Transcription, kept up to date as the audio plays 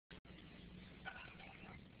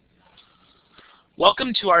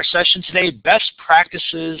Welcome to our session today, Best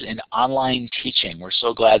Practices in Online Teaching. We're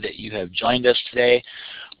so glad that you have joined us today,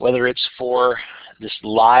 whether it's for this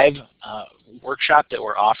live workshop that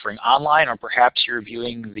we're offering online or perhaps you're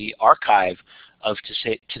viewing the archive of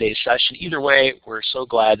today's session. Either way, we're so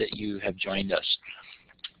glad that you have joined us.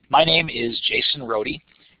 My name is Jason Rohde,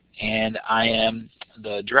 and I am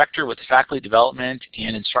the Director with the Faculty Development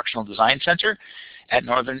and Instructional Design Center at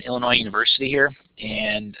Northern Illinois University here.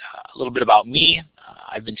 And a little bit about me.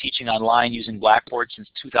 I've been teaching online using Blackboard since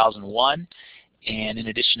 2001, and in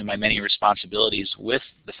addition to my many responsibilities with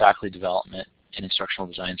the Faculty Development and Instructional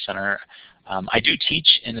Design Center, I do teach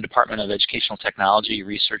in the Department of Educational Technology,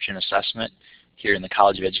 Research and Assessment here in the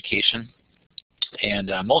College of Education.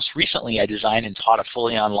 And most recently, I designed and taught a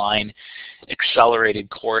fully online accelerated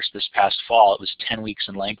course this past fall. It was 10 weeks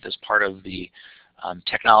in length as part of the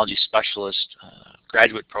Technology Specialist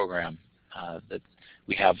graduate program that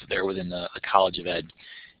we have there within the College of Ed.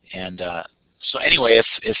 And so anyway,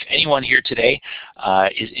 if anyone here today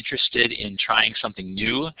is interested in trying something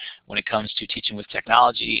new when it comes to teaching with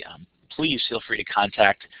technology, please feel free to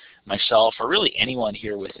contact myself or really anyone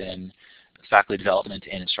here within the Faculty Development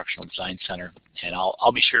and Instructional Design Center. And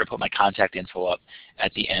I'll be sure to put my contact info up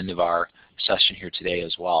at the end of our session here today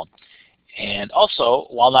as well. And also,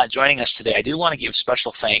 while not joining us today, I do want to give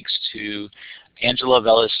special thanks to Angela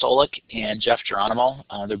Velez-Solik and Jeff Geronimo.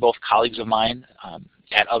 They're both colleagues of mine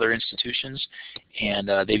at other institutions, and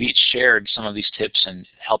they've each shared some of these tips and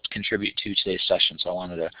helped contribute to today's session. So I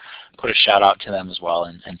wanted to put a shout out to them as well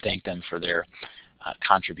and thank them for their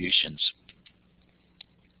contributions.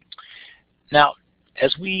 Now,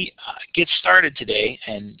 as we get started today,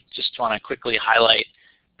 and just want to quickly highlight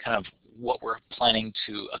kind of what we're planning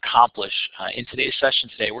to accomplish in today's session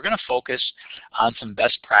today, we're going to focus on some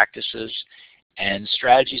best practices and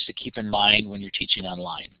strategies to keep in mind when you're teaching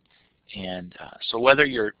online. And so whether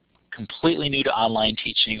you're completely new to online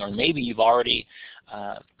teaching or maybe you've already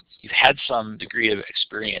you've had some degree of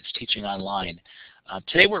experience teaching online,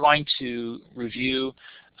 today we're going to review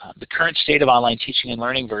the current state of online teaching and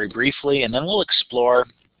learning very briefly, and then we'll explore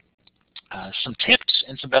some tips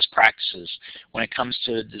and some best practices when it comes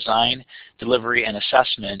to design, delivery, and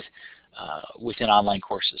assessment within online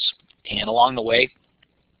courses. And along the way,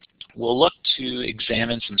 we'll look to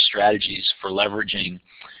examine some strategies for leveraging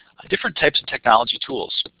different types of technology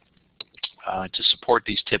tools to support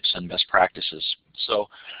these tips and best practices. So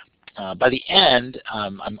by the end,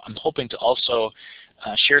 I'm hoping to also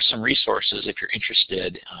share some resources if you're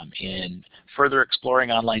interested in further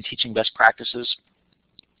exploring online teaching best practices.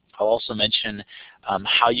 I'll also mention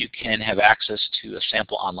how you can have access to a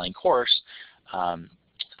sample online course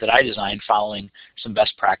that I designed following some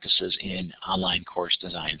best practices in online course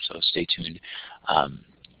design. So stay tuned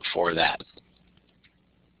for that.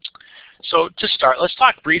 So to start, let's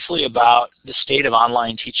talk briefly about the state of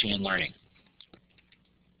online teaching and learning.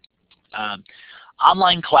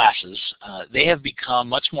 Online classes, they have become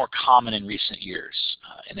much more common in recent years.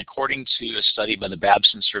 And according to a study by the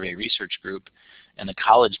Babson Survey Research Group and the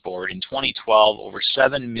College Board, in 2012, over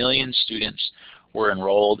 7 million students were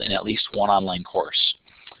enrolled in at least one online course.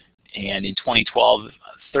 And in 2012,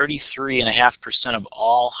 33.5% of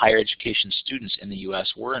all higher education students in the U.S.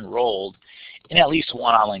 were enrolled in at least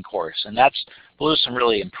one online course. And those are some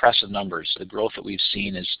really impressive numbers. The growth that we've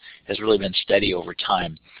seen has really been steady over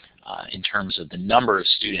time in terms of the number of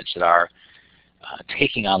students that are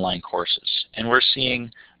taking online courses. And we're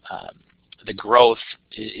seeing the growth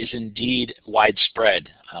is indeed widespread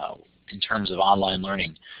in terms of online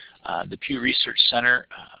learning. The Pew Research Center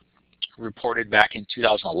reported back in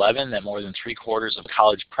 2011 that more than 3/4 of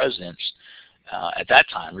college presidents at that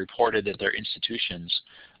time reported that their institutions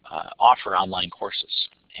offer online courses.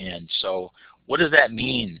 And so what does that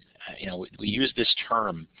mean? We use this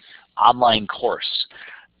term, online course,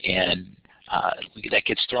 and that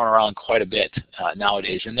gets thrown around quite a bit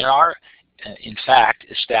nowadays. And there are, in fact,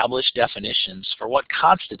 established definitions for what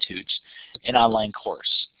constitutes an online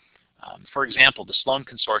course. For example, the Sloan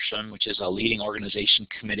Consortium, which is a leading organization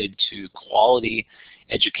committed to quality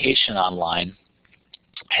education online,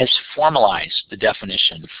 has formalized the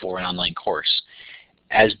definition for an online course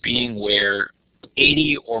as being where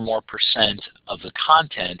 80% or more of the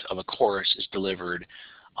content of a course is delivered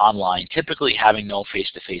online, typically having no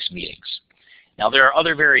face-to-face meetings. Now, there are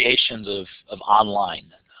other variations of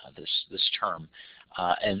online, this term,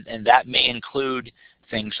 and that may include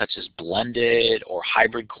things such as blended or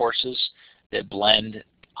hybrid courses that blend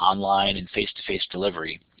online and face-to-face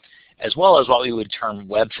delivery, as well as what we would term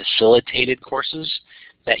web-facilitated courses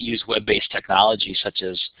that use web-based technology such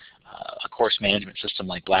as a course management system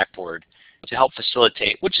like Blackboard to help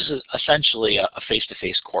facilitate, which is essentially a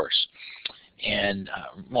face-to-face course. And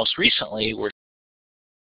most recently, we're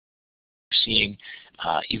seeing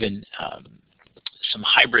even some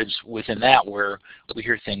hybrids within that, where we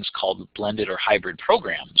hear things called blended or hybrid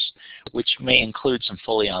programs, which may include some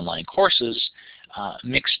fully online courses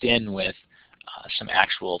mixed in with some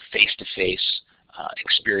actual face-to-face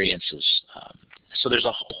experiences. So there's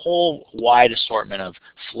a whole wide assortment of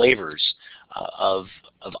flavors of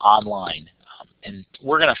online. And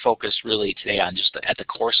we're going to focus really today on just at the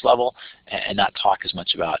course level and not talk as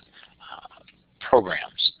much about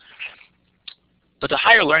programs. But the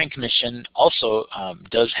Higher Learning Commission also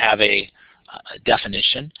does have a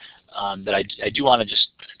definition that I do want to just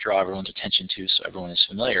draw everyone's attention to so everyone is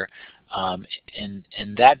familiar, and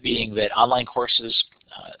that being that online courses,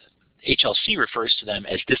 HLC refers to them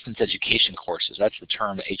as distance education courses. That's the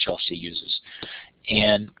term that HLC uses.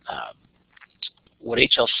 And what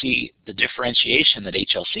HLC, the differentiation that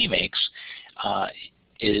HLC makes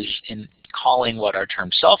is in calling what are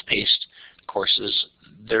termed self-paced courses,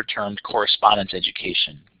 they're termed correspondence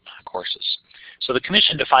education courses. So the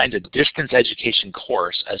Commission defines a distance education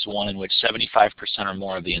course as one in which 75% or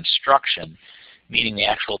more of the instruction, meaning the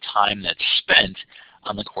actual time that's spent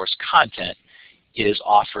on the course content, is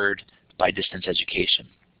offered by distance education.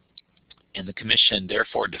 And the Commission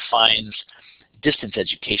therefore defines distance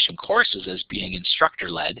education courses as being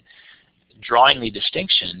instructor-led, drawing the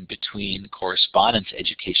distinction between correspondence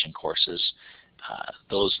education courses.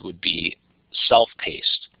 Those would be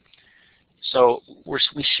self-paced. So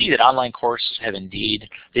we see that online courses have indeed,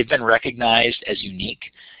 they've been recognized as unique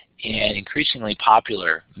and increasingly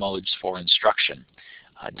popular modes for instruction,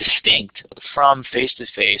 distinct from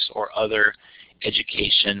face-to-face or other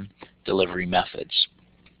education delivery methods.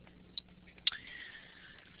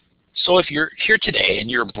 So if you're here today and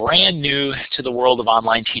you're brand new to the world of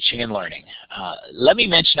online teaching and learning, let me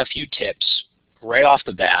mention a few tips right off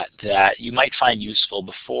the bat that you might find useful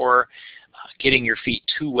before getting your feet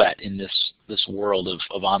too wet in this world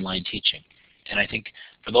of online teaching. And I think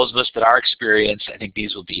for those of us that are experienced, I think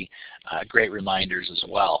these will be great reminders as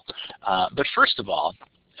well. But first of all,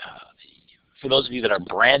 for those of you that are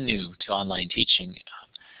brand new to online teaching,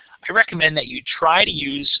 I recommend that you try to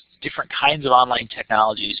use different kinds of online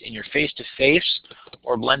technologies in your face-to-face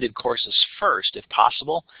or blended courses first, if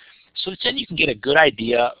possible, so that then you can get a good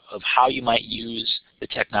idea of how you might use the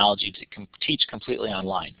technology to teach completely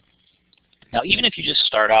online. Now, even if you just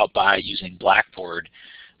start out by using Blackboard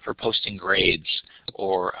for posting grades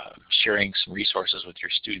or sharing some resources with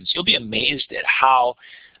your students, you'll be amazed at how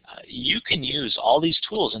you can use all these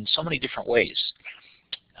tools in so many different ways.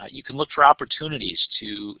 You can look for opportunities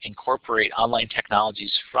to incorporate online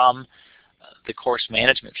technologies from the course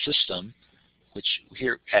management system, which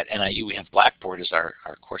here at NIU we have Blackboard as our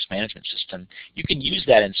course management system. You can use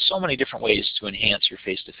that in so many different ways to enhance your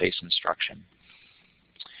face-to-face instruction.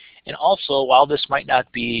 And also, while this might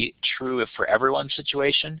not be true for everyone's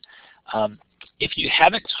situation, if you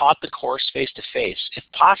haven't taught the course face-to-face, if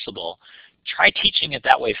possible, try teaching it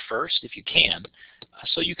that way first if you can,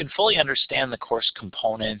 so you can fully understand the course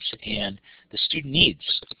components and the student needs,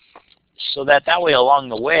 so that way along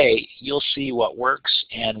the way you'll see what works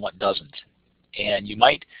and what doesn't. And you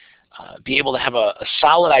might be able to have a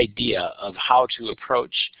solid idea of how to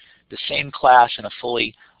approach the same class in a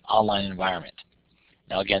fully online environment.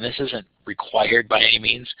 Now again, this isn't required by any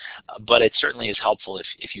means, but it certainly is helpful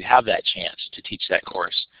if you have that chance to teach that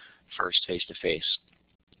course first face-to-face.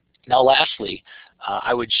 Now lastly,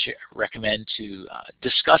 I would recommend to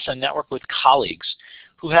discuss and network with colleagues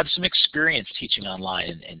who have some experience teaching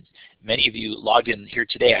online. And many of you logged in here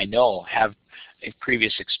today, I know, have a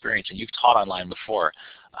previous experience and you've taught online before.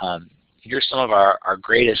 You're some of our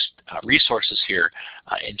greatest resources here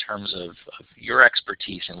in terms of your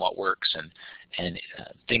expertise and what works and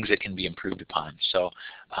things that can be improved upon. So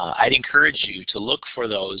I'd encourage you to look for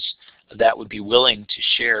those that would be willing to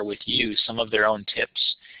share with you some of their own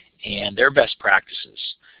tips and their best practices,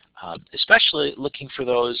 especially looking for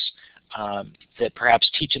those that perhaps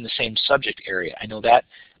teach in the same subject area. I know that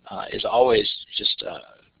is always just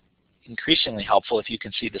increasingly helpful if you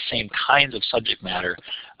can see the same kinds of subject matter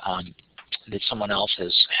that someone else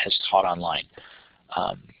has taught online.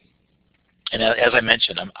 And as I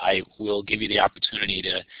mentioned, I will give you the opportunity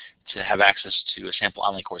to have access to a sample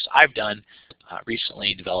online course I've done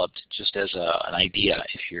recently developed just as an idea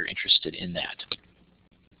if you're interested in that.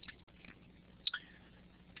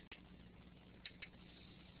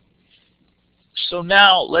 So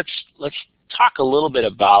now let's talk a little bit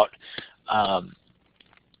about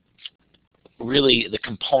really the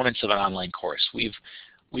components of an online course. We've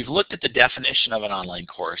we've looked at the definition of an online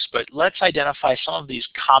course, but let's identify some of these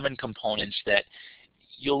common components that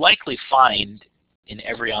you'll likely find in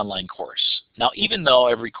every online course. Now, even though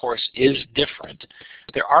every course is different,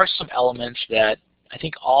 there are some elements that I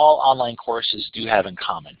think all online courses do have in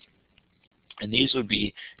common. And these would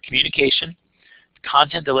be communication,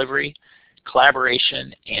 content delivery,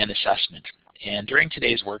 collaboration, and assessment. And during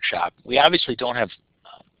today's workshop, we obviously don't have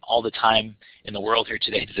all the time in the world here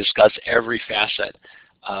today to discuss every facet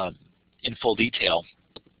in full detail,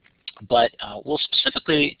 but we'll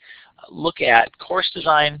specifically look at course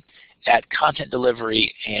design, at content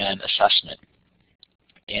delivery, and assessment.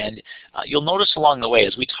 And you'll notice along the way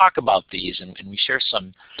as we talk about these and we share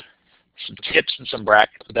some tips and some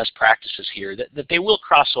best practices here that they will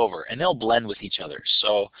cross over and they'll blend with each other.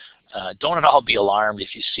 So don't at all be alarmed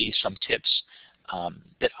if you see some tips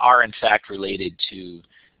that are in fact related to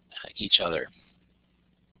each other.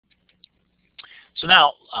 So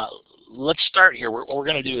now let's start here. What we're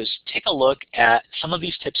going to do is take a look at some of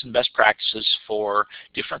these tips and best practices for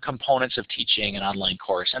different components of teaching an online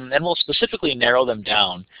course, and then we'll specifically narrow them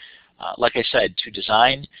down, like I said, to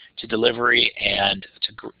design, to delivery, and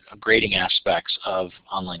to grading aspects of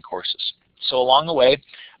online courses. So along the way,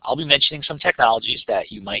 I'll be mentioning some technologies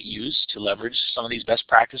that you might use to leverage some of these best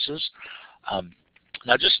practices.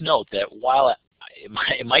 Now just note that while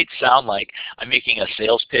it might sound like I'm making a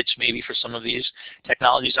sales pitch maybe for some of these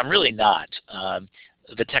technologies, I'm really not.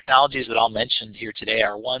 The technologies that I'll mention here today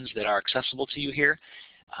are ones that are accessible to you here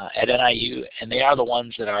at NIU, and they are the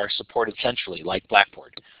ones that are supported centrally, like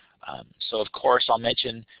Blackboard. So of course I'll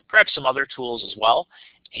mention perhaps some other tools as well,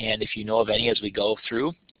 and if you know of any as we go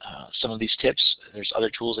through some of these tips, there's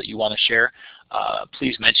other tools that you want to share,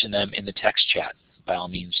 please mention them in the text chat. By all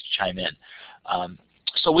means, chime in.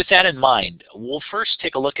 So with that in mind, we'll first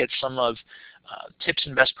take a look at some of tips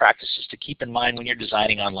and best practices to keep in mind when you're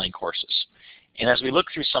designing online courses. And as we look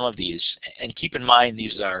through some of these, and keep in mind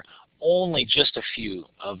these are only just a few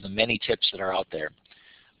of the many tips that are out there,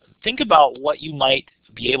 think about what you might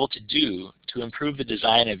be able to do to improve the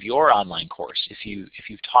design of your online course if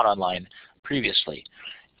you've taught online previously.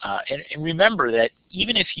 And remember that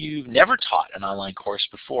even if you've never taught an online course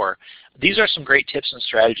before, these are some great tips and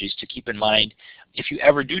strategies to keep in mind if you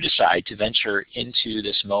ever do decide to venture into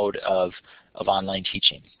this mode of online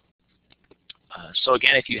teaching. So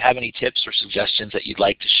again, if you have any tips or suggestions that you'd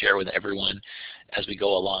like to share with everyone as we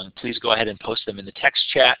go along, please go ahead and post them in the text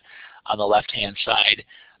chat on the left-hand side.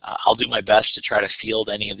 I'll do my best to try to field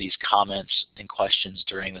any of these comments and questions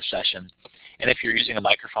during the session. And if you're using a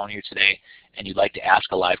microphone here today and you'd like to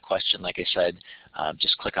ask a live question, like I said,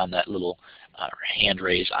 just click on that little hand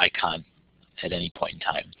raise icon at any point in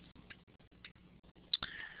time.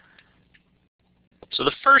 So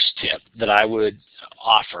the first tip that I would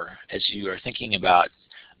offer as you are thinking about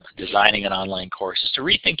designing an online course is to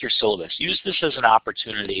rethink your syllabus. Use this as an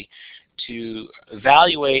opportunity to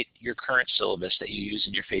evaluate your current syllabus that you use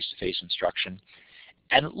in your face-to-face instruction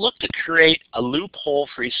and look to create a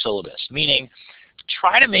loophole-free syllabus, meaning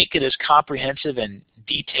try to make it as comprehensive and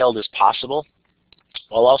detailed as possible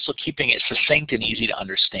while also keeping it succinct and easy to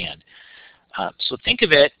understand. So think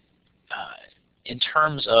of it in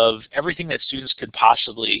terms of everything that students could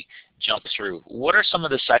possibly jump through. What are some of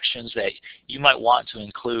the sections that you might want to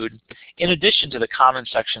include in addition to the common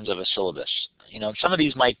sections of a syllabus? You know, some of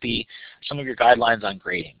these might be some of your guidelines on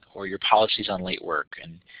grading or your policies on late work,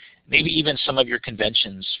 and maybe even some of your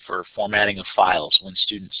conventions for formatting of files when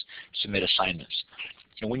students submit assignments.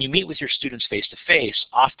 And when you meet with your students face-to-face,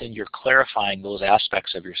 often you're clarifying those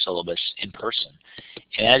aspects of your syllabus in person.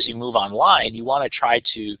 And as you move online, you want to try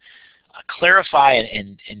to clarify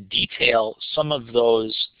and detail some of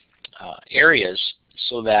those areas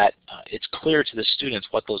so that it's clear to the students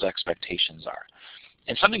what those expectations are.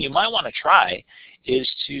 And something you might want to try is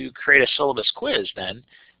to create a syllabus quiz then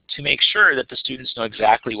to make sure that the students know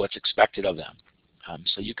exactly what's expected of them.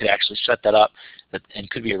 So you could actually set that up and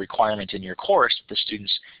could be a requirement in your course that the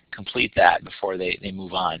students complete that before they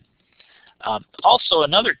move on. Also,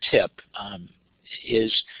 another tip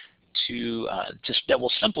is that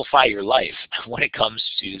will simplify your life when it comes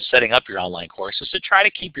to setting up your online course is to try to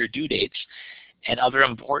keep your due dates and other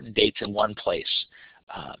important dates in one place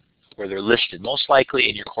where they're listed, most likely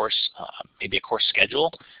in your course, maybe a course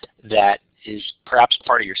schedule that is perhaps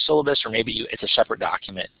part of your syllabus, or maybe it's a separate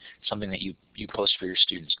document, something that you post for your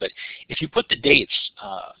students. But if you put the dates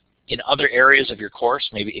in other areas of your course,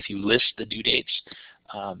 maybe if you list the due dates,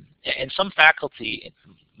 and some faculty,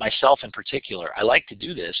 myself in particular, I like to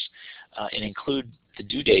do this and include the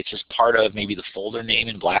due dates as part of maybe the folder name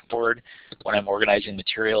in Blackboard when I'm organizing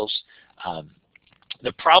materials.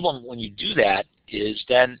 The problem when you do that is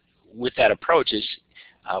then with that approach is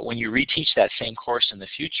when you reteach that same course in the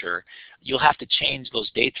future, you'll have to change those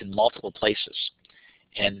dates in multiple places.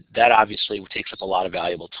 And that obviously takes up a lot of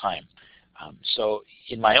valuable time. So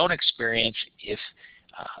in my own experience, if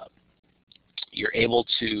you're able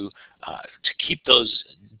to keep those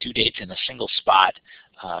due dates in a single spot,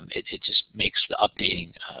 it just makes the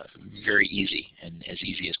updating very easy and as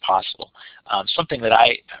easy as possible. Something that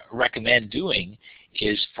I recommend doing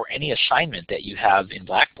is for any assignment that you have in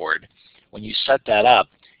Blackboard, when you set that up,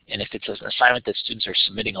 and if it's an assignment that students are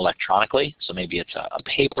submitting electronically, so maybe it's a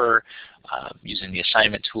paper using the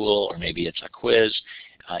assignment tool, or maybe it's a quiz,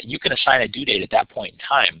 you can assign a due date at that point in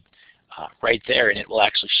time right there, and it will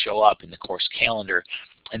actually show up in the course calendar.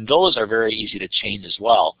 And those are very easy to change as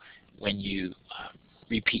well when you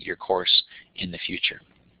repeat your course in the future.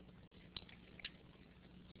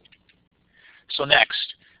 So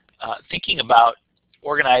next, thinking about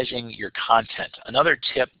organizing your content. Another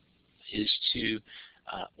tip is to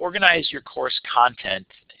organize your course content,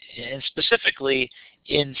 and specifically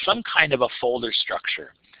in some kind of a folder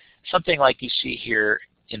structure, something like you see here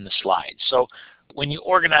in the slide. So when you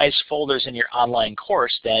organize folders in your online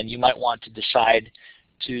course, then you might want to decide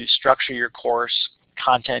to structure your course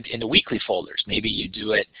content into weekly folders. Maybe you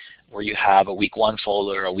do it where you have a week 1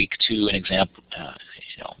 folder, a week 2, an example,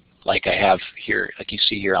 like I have here, like you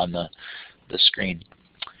see here on the screen.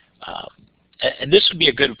 And this would be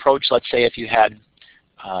a good approach. Let's say if you had,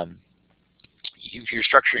 if you're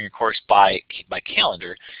structuring your course by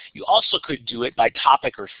calendar, you also could do it by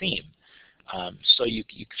topic or theme. So you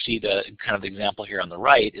can see the kind of example here on the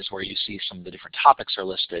right is where you see some of the different topics are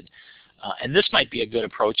listed. And this might be a good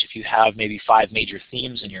approach if you have maybe 5 major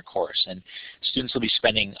themes in your course, and students will be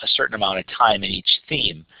spending a certain amount of time in each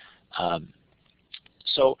theme.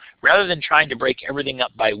 So rather than trying to break everything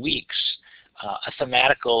up by weeks, a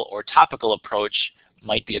thematical or topical approach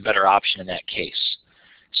might be a better option in that case.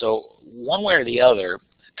 So one way or the other,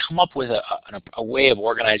 come up with a way of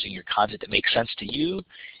organizing your content that makes sense to you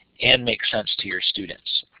and makes sense to your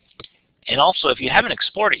students. And also, if you haven't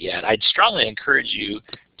explored it yet, I'd strongly encourage you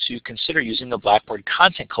to consider using the Blackboard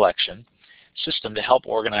Content Collection system to help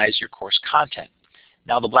organize your course content.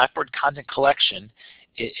 Now, the Blackboard Content Collection,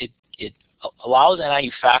 it allows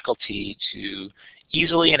NIU faculty to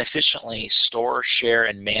easily and efficiently store, share,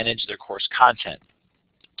 and manage their course content.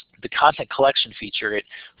 The content collection feature, it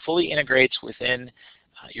fully integrates within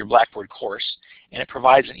your Blackboard course, and it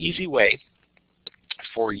provides an easy way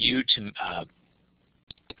for you to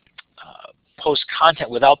post content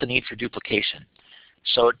without the need for duplication.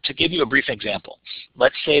 So to give you a brief example,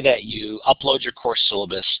 let's say that you upload your course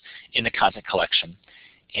syllabus in the content collection,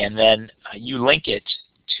 and then you link it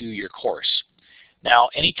to your course. Now,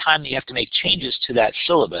 anytime that you have to make changes to that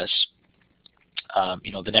syllabus,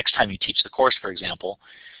 the next time you teach the course, for example,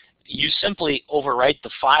 you simply overwrite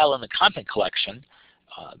the file in the content collection,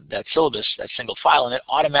 that syllabus, that single file, and it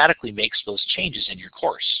automatically makes those changes in your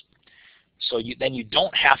course. So then you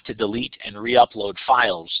don't have to delete and re-upload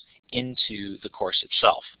files into the course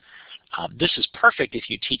itself. This is perfect if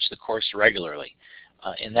you teach the course regularly.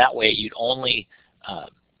 In that way, you'd only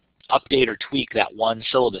update or tweak that one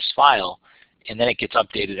syllabus file, and then it gets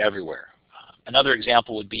updated everywhere. Another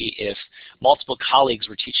example would be if multiple colleagues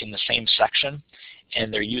were teaching the same section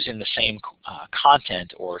and they're using the same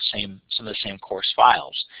content or some of the same course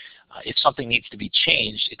files. If something needs to be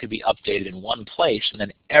changed, it could be updated in one place, and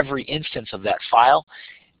then every instance of that file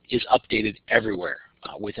is updated everywhere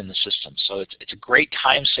within the system. So it's a great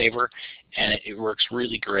time saver, and it works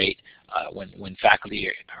really great when faculty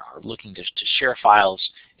are looking to share files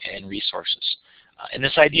and resources. And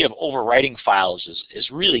this idea of overwriting files is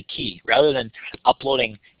really key. Rather than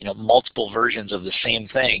uploading multiple versions of the same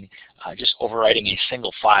thing, just overwriting a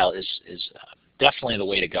single file is definitely the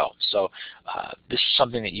way to go. So this is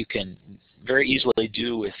something that you can very easily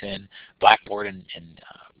do within Blackboard, and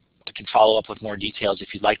I can follow up with more details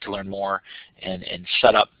if you'd like to learn more and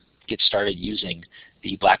get started using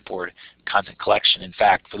the Blackboard Content Collection. In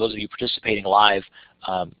fact, for those of you participating live,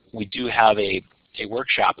 we do have a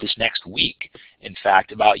workshop this next week, in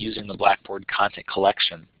fact, about using the Blackboard Content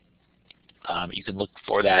Collection. You can look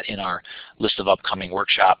for that in our list of upcoming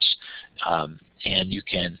workshops, and you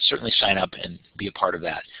can certainly sign up and be a part of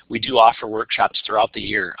that. We do offer workshops throughout the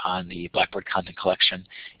year on the Blackboard Content Collection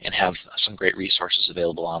and have some great resources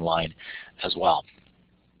available online as well.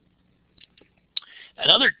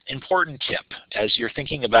 Another important tip as you're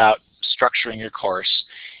thinking about structuring your course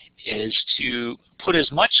is to put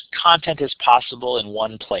as much content as possible in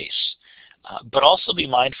one place, but also be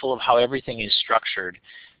mindful of how everything is structured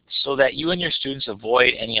so that you and your students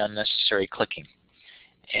avoid any unnecessary clicking.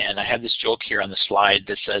 And I have this joke here on the slide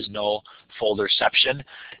that says no folderception,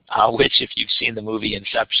 which if you've seen the movie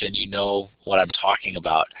Inception, you know what I'm talking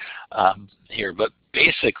about here. But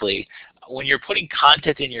basically, when you're putting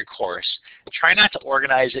content in your course, try not to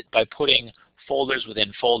organize it by putting folders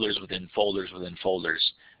within folders within folders within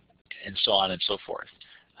folders, and so on and so forth.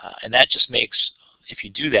 And that just makes, if you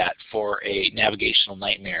do that, for a navigational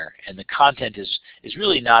nightmare, and the content is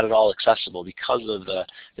really not at all accessible because of the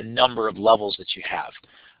number of levels that you have.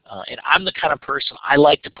 And I'm the kind of person, I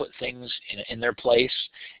like to put things in their place,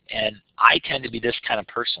 and I tend to be this kind of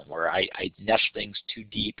person where I nest things too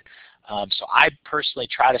deep. So I personally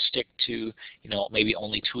try to stick to, maybe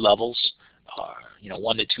only 2 levels,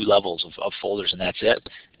 1 to 2 levels of folders, and that's it,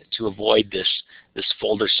 to avoid this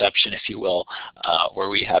folderception, if you will, where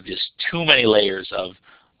we have just too many layers of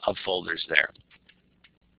folders there.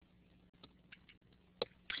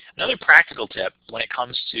 Another practical tip when it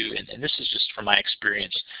comes to, and this is just from my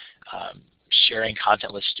experience sharing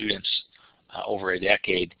content with students over a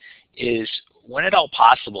decade, is when at all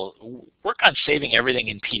possible, work on saving everything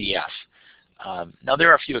in PDF. Now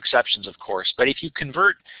there are a few exceptions, of course, but if you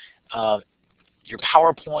convert your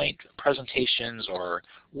PowerPoint presentations or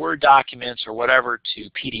Word documents or whatever to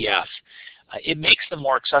PDF, it makes them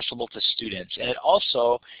more accessible to students, and it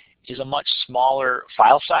also is a much smaller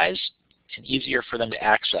file size and easier for them to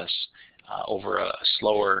access over a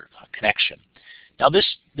slower connection. Now this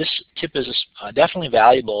tip is definitely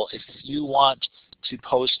valuable if you want to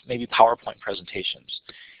post maybe PowerPoint presentations.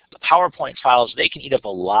 The PowerPoint files, they can eat up a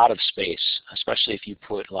lot of space, especially if you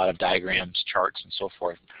put a lot of diagrams, charts, and so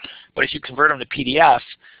forth. But if you convert them to PDF,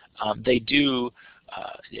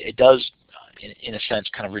 it does, in a sense,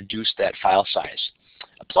 kind of reduce that file size.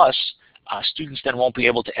 Plus, students then won't be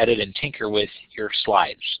able to edit and tinker with your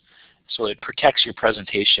slides. So it protects your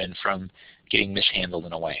presentation from getting mishandled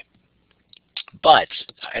in a way. But,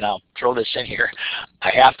 and I'll throw this in here,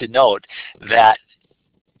 I have to note that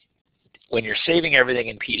when you're saving everything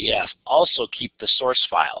in PDF, also keep the source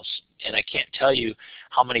files. And I can't tell you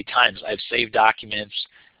how many times I've saved documents,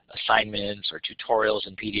 assignments, or tutorials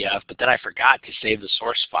in PDF, but then I forgot to save the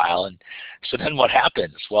source file. And so then what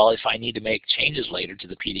happens? Well, if I need to make changes later to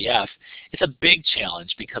the PDF, it's a big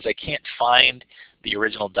challenge because I can't find the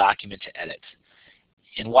original document to edit.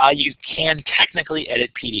 And while you can technically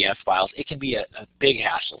edit PDF files, it can be a big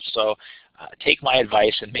hassle. So take my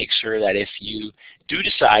advice and make sure that if you do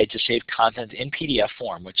decide to save content in PDF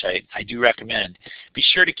form, which I do recommend, be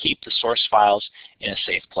sure to keep the source files in a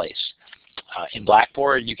safe place. In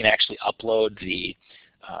Blackboard, you can actually upload the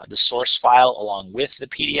source file along with the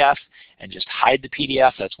PDF and just hide the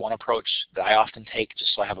PDF. That's one approach that I often take,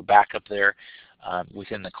 just so I have a backup there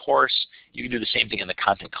within the course. You can do the same thing in the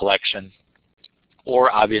content collection,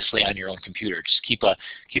 or obviously on your own computer. Just keep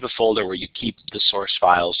a folder where you keep the source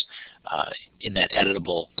files in that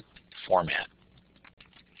editable format.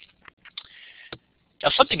 Now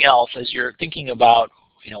something else, as you're thinking about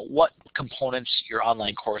what components your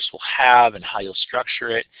online course will have and how you'll structure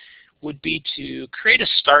it, would be to create a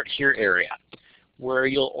Start Here area where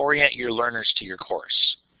you'll orient your learners to your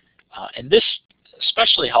course. And this is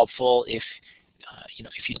especially helpful if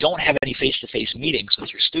if you don't have any face-to-face meetings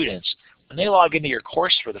with your students. When they log into your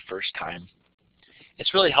course for the first time,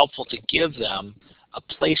 it's really helpful to give them a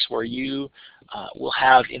place where you will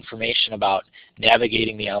have information about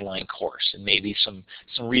navigating the online course and maybe some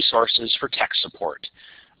resources for tech support.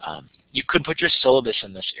 You could put your syllabus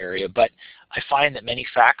in this area, but I find that many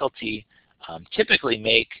faculty typically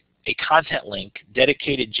make a content link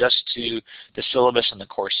dedicated just to the syllabus and the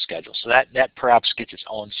course schedule. So that perhaps gets its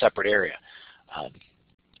own separate area.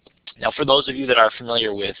 Now for those of you that are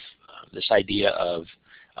familiar with this idea of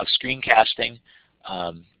screencasting,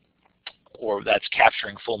 or that's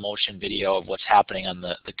capturing full motion video of what's happening on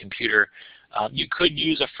the computer, you could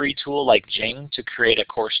use a free tool like Jing to create a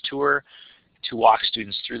course tour to walk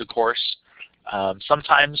students through the course.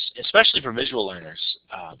 Sometimes, especially for visual learners,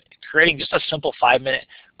 creating just a simple 5-minute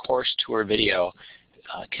course tour video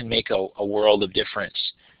can make a world of difference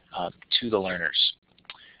to the learners.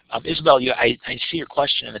 Isabel, I see your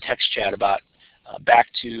question in the text chat about back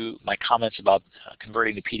to my comments about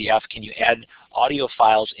converting to PDF. Can you add audio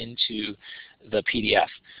files into the PDF?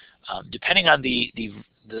 Depending on the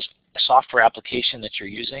software application that you're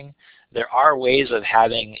using, there are ways of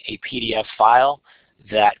having a PDF file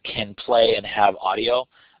that can play and have audio.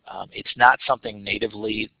 It's not something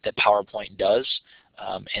natively that PowerPoint does.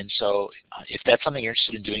 And so if that's something you're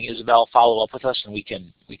interested in doing, Isabel, follow up with us and we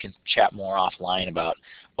can chat more offline about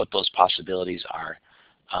what those possibilities are.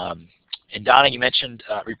 And Donna, you mentioned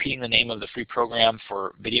repeating the name of the free program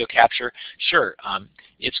for video capture. Sure,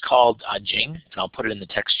 it's called Jing, and I'll put it in the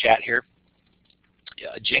text chat here.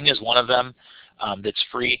 Jing is one of them that's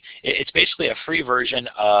free. It's basically a free version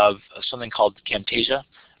of something called Camtasia,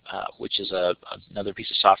 which is another piece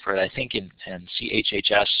of software that I think in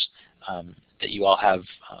CHHS that you all have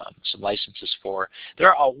some licenses for.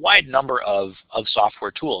 There are a wide number of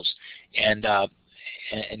software tools, and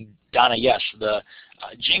Donna, yes, the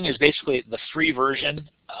Jing is basically the free version.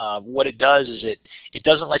 What it does is it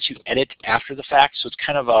doesn't let you edit after the fact, so it's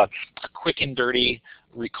kind of a quick and dirty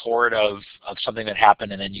record of something that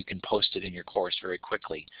happened, and then you can post it in your course very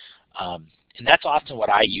quickly. And that's often what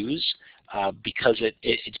I use because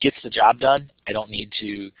it gets the job done. I don't need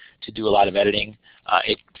to do a lot of editing.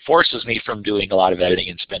 It forces me from doing a lot of editing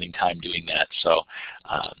and spending time doing that. So,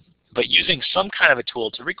 but using some kind of a tool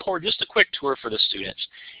to record just a quick tour for the students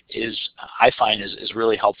I find is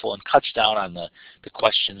really helpful and cuts down on the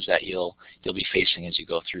questions that you'll be facing as you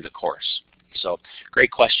go through the course. So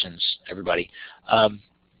great questions, everybody.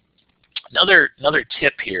 Another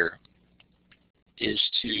tip here is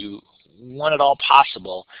to, when at all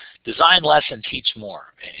possible, design less and teach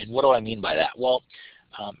more. And what do I mean by that? Well,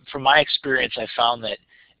 from my experience, I found that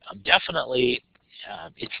definitely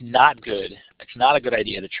it's not good. It's not a good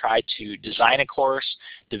idea to try to design a course,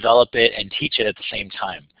 develop it, and teach it at the same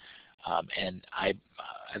time. And I've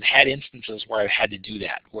had instances where I've had to do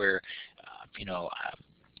that, where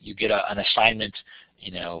you get an assignment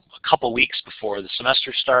a couple weeks before the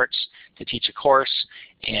semester starts to teach a course,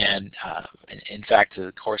 and in fact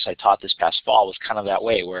the course I taught this past fall was kind of that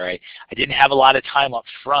way, where I didn't have a lot of time up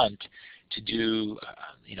front to do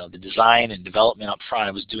the design and development up front.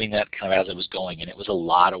 I was doing that kind of as I was going, and it was a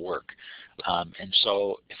lot of work. And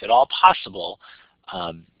so if at all possible,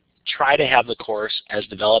 try to have the course as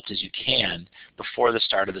developed as you can before the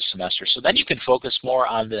start of the semester. So then you can focus more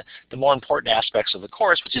on the more important aspects of the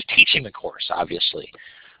course, which is teaching the course, obviously.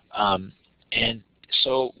 And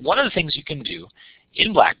so one of the things you can do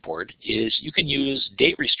in Blackboard is you can use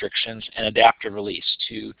date restrictions and adaptive release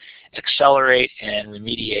to accelerate and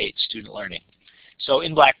remediate student learning. So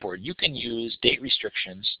in Blackboard, you can use date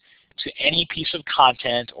restrictions to any piece of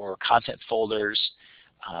content or content folders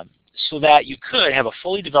so that you could have a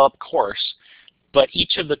fully developed course, but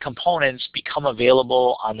each of the components become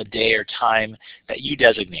available on the day or time that you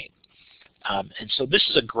designate. And so this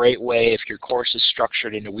is a great way if your course is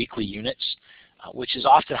structured into weekly units, which is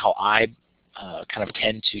often how I kind of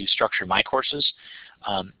tend to structure my courses.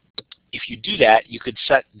 If you do that, you could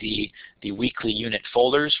set the weekly unit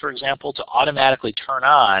folders, for example, to automatically turn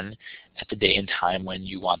on at the day and time when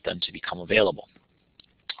you want them to become available.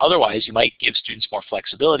 Otherwise, you might give students more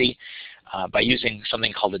flexibility by using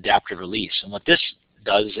something called adaptive release. And what this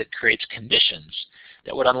does is it creates conditions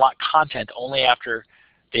that would unlock content only after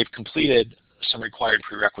they've completed some required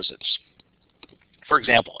prerequisites. For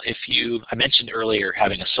example, I mentioned earlier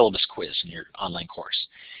having a syllabus quiz in your online course.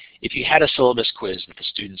 If you had a syllabus quiz that the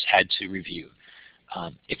students had to review,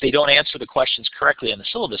 if they don't answer the questions correctly in the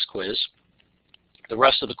syllabus quiz, the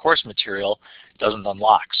rest of the course material doesn't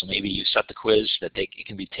unlock. So maybe you set the quiz that it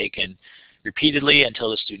can be taken repeatedly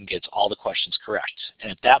until the student gets all the questions correct. And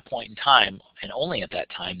at that point in time, and only at that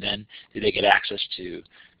time, then do they get access to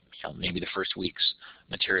maybe the first week's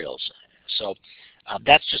materials. So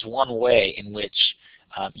that's just one way in which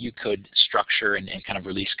you could structure and kind of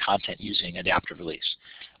release content using adaptive release.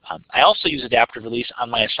 I also use adaptive release on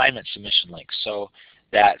my assignment submission links, so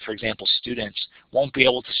that, for example, students won't be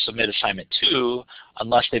able to submit assignment 2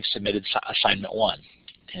 unless they've submitted assignment 1,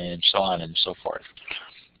 and so on and so forth.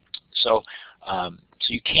 So,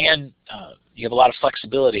 you have a lot of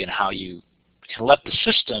flexibility in how you can let the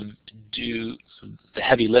system do the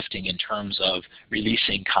heavy lifting in terms of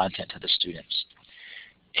releasing content to the students.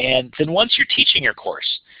 And then once you're teaching your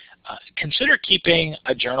course, consider keeping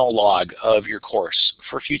a journal log of your course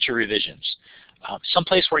for future revisions.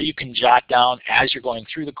 Someplace where you can jot down as you're going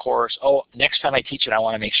through the course, oh, next time I teach it, I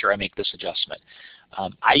want to make sure I make this adjustment.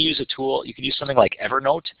 I use a tool. You can use something like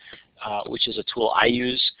Evernote, which is a tool I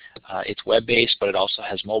use. It's web-based, but it also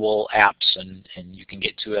has mobile apps, and you can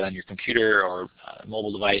get to it on your computer or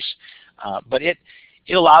mobile device. But it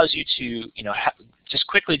allows you to just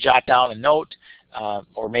quickly jot down a note,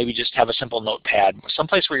 or maybe just have a simple notepad,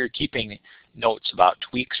 someplace where you're keeping notes about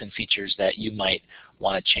tweaks and features that you might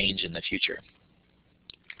want to change in the future.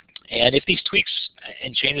 And if these tweaks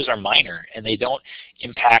and changes are minor and they don't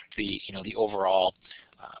impact the overall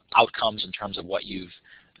outcomes in terms of what you've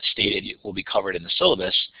stated will be covered in the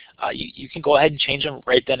syllabus, you can go ahead and change them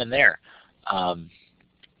right then and there.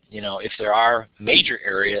 if there are major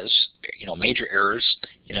areas, major errors,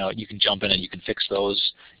 you can jump in and you can fix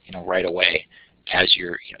those, right away as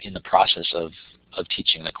you're in the process of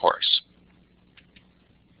teaching the course.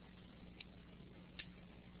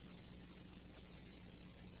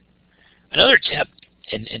 Another tip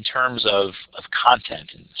in terms of content,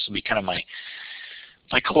 and this will be kind of my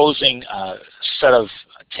closing set of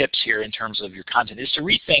tips here in terms of your content, is to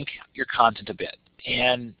rethink your content a bit.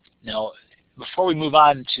 And before we move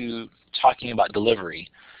on to talking about delivery,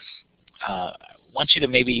 I want you to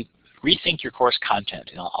maybe rethink your course content.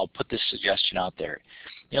 And I'll put this suggestion out there.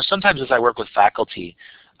 Sometimes as I work with faculty,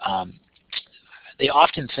 they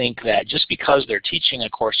often think that just because they're teaching a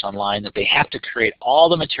course online that they have to create all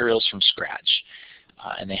the materials from scratch.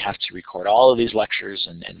 And they have to record all of these lectures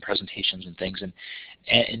and presentations and things.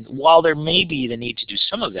 And while there may be the need to do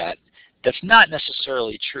some of that, that's not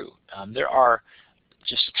necessarily true. There are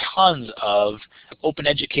just tons of open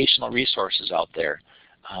educational resources out there.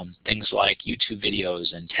 Things like YouTube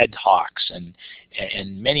videos and TED Talks and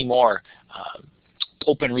many more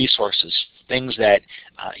open resources, things that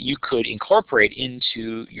you could incorporate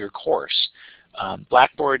into your course.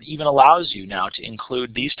 Blackboard even allows you now to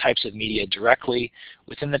include these types of media directly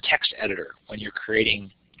within the text editor when you're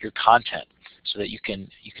creating your content, so that you can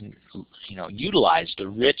utilize the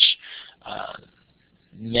rich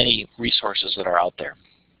many resources that are out there.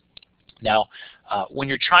 Now, when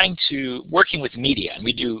you're working with media, and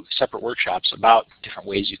we do separate workshops about different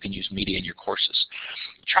ways you can use media in your courses,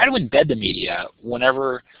 try to embed the media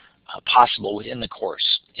whenever possible within the course,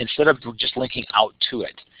 instead of just linking out to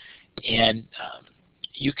it. And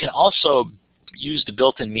you can also use the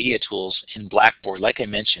built-in media tools in Blackboard, like I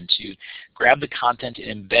mentioned, to grab the content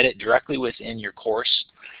and embed it directly within your course.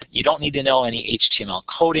 You don't need to know any HTML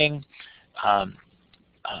coding.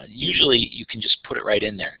 Usually you can just put it right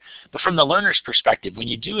in there. But from the learner's perspective, when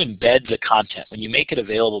you do embed the content, when you make it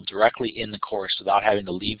available directly in the course without having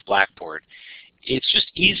to leave Blackboard, it's just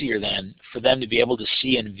easier then for them to be able to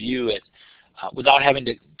see and view it without having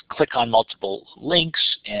to click on multiple links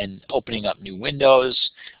and opening up new windows.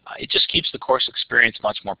 It just keeps the course experience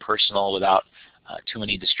much more personal without too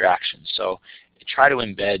many distractions. So try to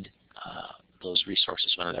embed those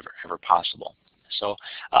resources whenever possible. So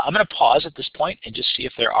I'm going to pause at this point and just see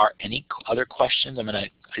if there are any other questions. I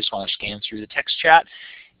just want to scan through the text chat,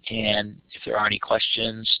 and if there are any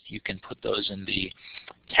questions, you can put those in the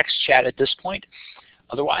text chat at this point.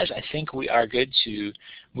 Otherwise, I think we are good to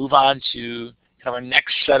move on to kind of our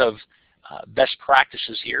next set of best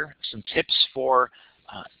practices here, some tips for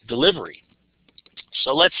delivery.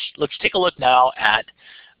 So let's take a look now at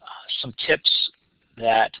some tips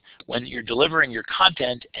that when you're delivering your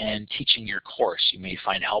content and teaching your course you may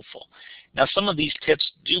find helpful. Now, some of these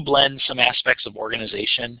tips do blend some aspects of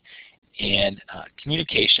organization and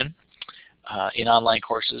communication in online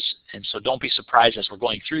courses, and so don't be surprised as we're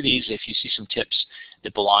going through these if you see some tips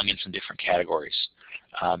that belong in some different categories.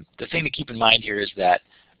 The thing to keep in mind here is that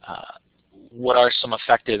what are some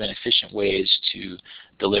effective and efficient ways to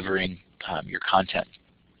delivering your content.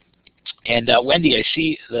 And Wendy, I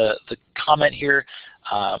see the comment here.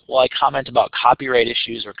 Well, I comment about copyright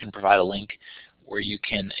issues, or can provide a link where you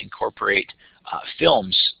can incorporate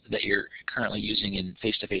films that you're currently using in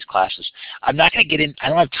face-to-face classes. I'm not going to get in, I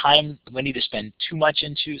don't have time, Wendy, to spend too much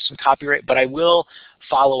into some copyright, but I will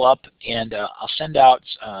follow up, and I'll send out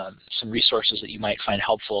some resources that you might find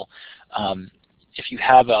helpful. If you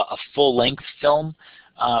have a full-length film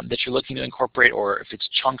that you're looking to incorporate, or if it's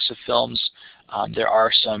chunks of films, there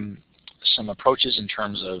are some approaches in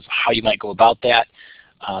terms of how you might go about that.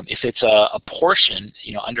 If it's a portion,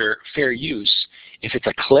 under fair use, if it's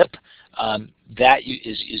a clip, that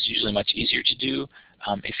is usually much easier to do.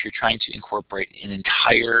 If you're trying to incorporate an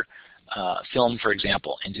entire film, for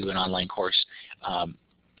example, into an online course,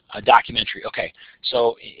 a documentary. Okay,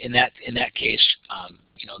 so in that case,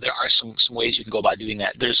 there are some ways you can go about doing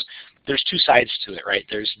that. There's two sides to it, right?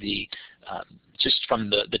 There's the just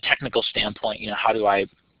from the technical standpoint, how do I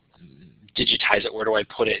digitize it? Where do I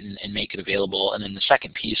put it and make it available? And then the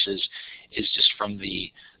second piece is just from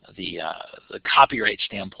the copyright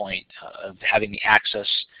standpoint of having the access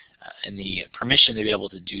and the permission to be able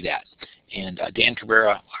to do that. And Dan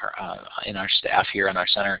Cabrera, in our staff here in our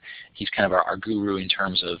center, he's kind of our guru in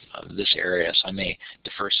terms of this area, so I may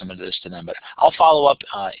defer some of this to them. But I'll follow up,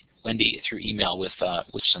 Wendy, through email with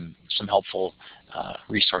some helpful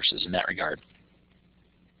resources in that regard.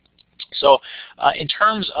 So in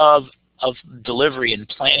terms of delivery and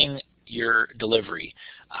planning your delivery,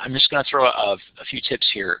 I'm just going to throw a few tips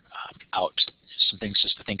here out, some things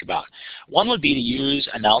just to think about. One would be to use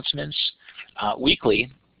announcements weekly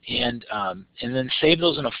and then save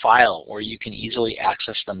those in a file where you can easily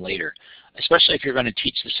access them later, especially if you're going to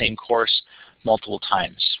teach the same course multiple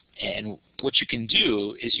times. And what you can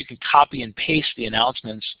do is you can copy and paste the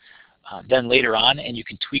announcements then later on, and you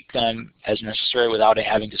can tweak them as necessary without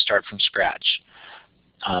having to start from scratch.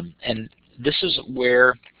 And this is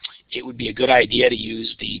where it would be a good idea to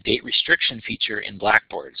use the date restriction feature in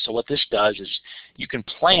Blackboard. So what this does is you can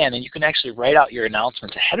plan and you can actually write out your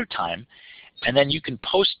announcements ahead of time, and then you can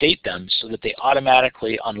post-date them so that they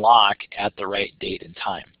automatically unlock at the right date and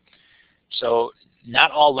time. So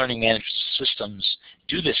not all learning management systems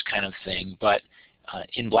do this kind of thing, but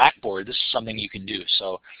in Blackboard, this is something you can do.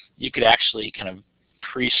 So you could actually kind of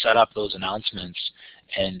pre-set up those announcements,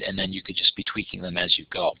 and then you could just be tweaking them as you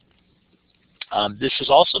go. This is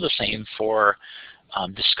also the same for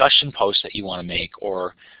discussion posts that you want to make,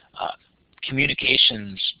 or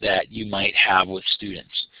communications that you might have with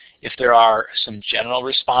students. If there are some general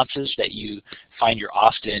responses that you find you're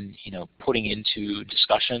often putting into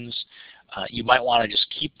discussions, you might want to just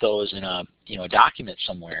keep those in a a document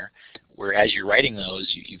somewhere, where as you're writing those,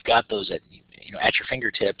 you've got those at at your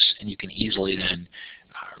fingertips, and you can easily then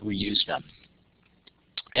reuse them.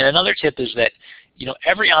 And another tip is that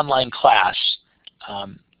every online class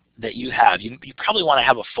that you have, you probably want to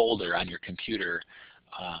have a folder on your computer,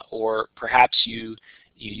 or perhaps you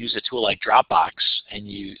use a tool like Dropbox and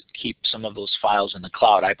you keep some of those files in the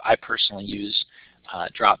cloud. I personally use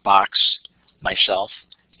Dropbox myself,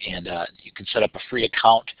 and you can set up a free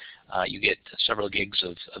account. You get several gigs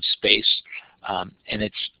of space, and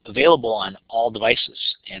it's available on all devices.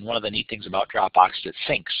 And one of the neat things about Dropbox is it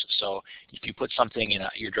syncs. So if you put something in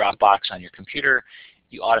your Dropbox on your computer,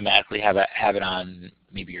 you automatically have it on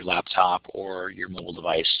maybe your laptop or your mobile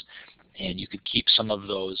device, and you could keep some of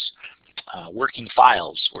those working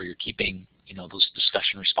files where you're keeping those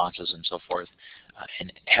discussion responses and so forth,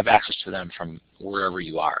 and have access to them from wherever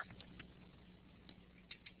you are.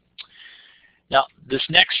 Now, this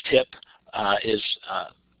next tip is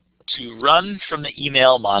to run from the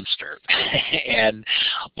email monster. And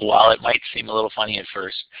while it might seem a little funny at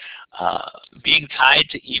first, being tied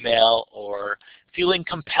to email or feeling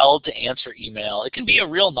compelled to answer email, it can be a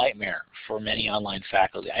real nightmare for many online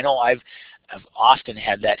faculty. I know I've often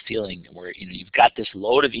had that feeling where you've got this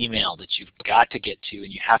load of email that you've got to get to,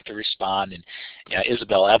 and you have to respond. And yeah,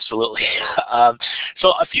 Isabel, absolutely. So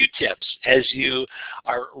a few tips as you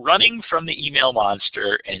are running from the email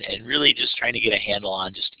monster and really just trying to get a handle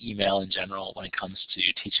on just email in general when it comes to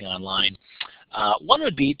teaching online. One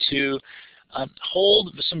would be to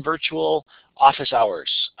hold some virtual office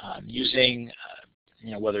hours using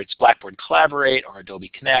whether it's Blackboard Collaborate or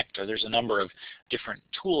Adobe Connect, or there's a number of different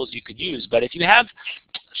tools you could use. But if you have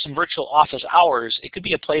some virtual office hours, it could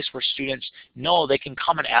be a place where students know they can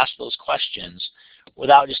come and ask those questions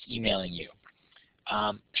without just emailing you.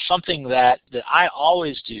 Something that I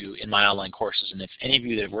always do in my online courses, and if any of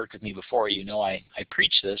you that have worked with me before, I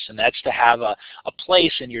preach this, and that's to have a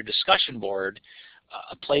place in your discussion board,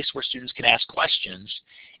 a place where students can ask questions.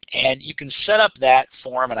 And you can set up that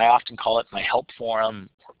forum, and I often call it my help forum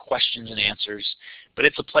or questions and answers, but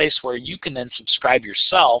it's a place where you can then subscribe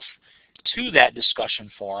yourself to that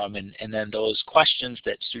discussion forum, and then those questions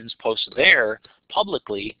that students post there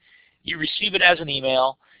publicly, you receive it as an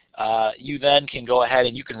email. You then can go ahead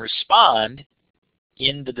and you can respond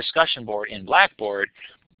in the discussion board in Blackboard,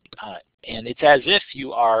 and it's as if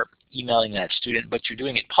you are emailing that student, but you're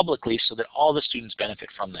doing it publicly so that all the students benefit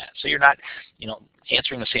from that. So you're not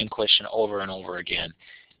answering the same question over and over again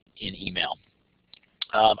in email.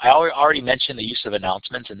 I already mentioned the use of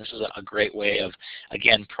announcements, and this is a great way of,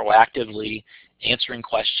 again, proactively answering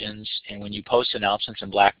questions. And when you post announcements in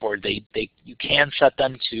Blackboard, you can set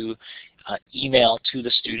them to email to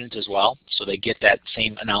the student as well, so they get that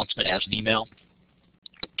same announcement as an email,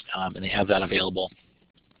 and they have that available.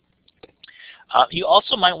 You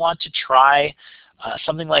also might want to try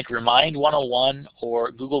something like Remind 101 or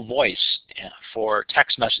Google Voice for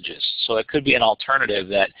text messages. So it could be an alternative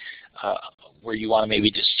that where you want to maybe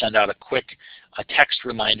just send out a quick text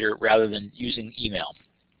reminder rather than using email.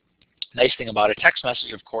 Nice thing about a text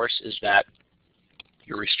message, of course, is that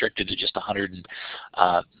you're restricted to just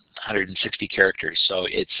 160 characters. So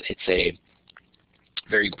it's a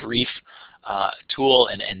very brief tool,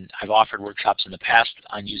 and I've offered workshops in the past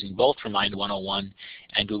on using both Remind 101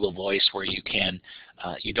 and Google Voice, where you can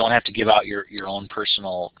you don't have to give out your own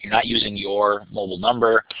personal, you're not using your mobile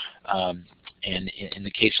number, and in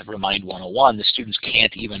the case of Remind 101, the students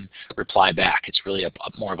can't even reply back. It's really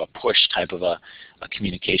more of a push type of a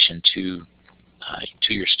communication to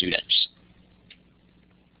your students.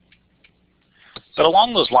 But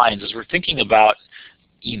along those lines, as we're thinking about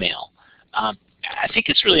email. I think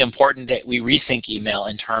it's really important that we rethink email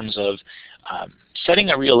in terms of setting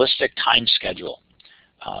a realistic time schedule.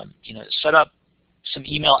 Set up some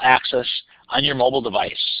email access on your mobile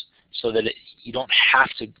device so that you don't have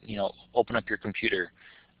to open up your computer.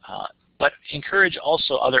 But encourage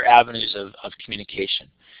also other avenues of communication.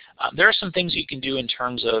 There are some things you can do in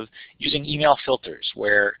terms of using email filters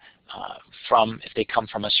where if they come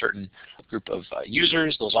from a certain group of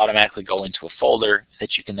users, those automatically go into a folder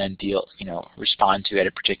that you can then respond to at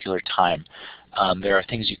a particular time. There are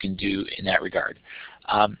things you can do in that regard.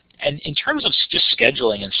 And in terms of just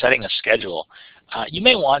scheduling and setting a schedule, you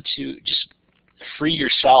may want to just free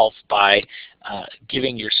yourself by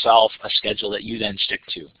giving yourself a schedule that you then stick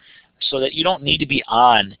to, so that you don't need to be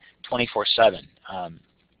on 24/7.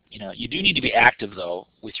 You do need to be active though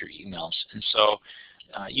with your emails, and so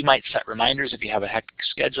you might set reminders if you have a hectic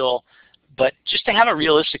schedule, but just to have a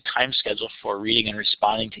realistic time schedule for reading and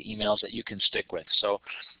responding to emails that you can stick with. So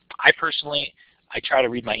I personally try to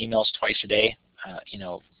read my emails twice a day.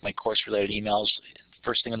 My course-related emails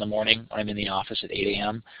first thing in the morning when I'm in the office at 8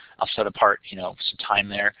 a.m. I'll set apart some time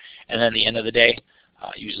there, and then at the end of the day,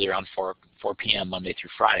 usually around 4 p.m. Monday through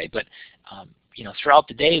Friday. But throughout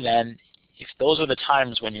the day, then, if those are the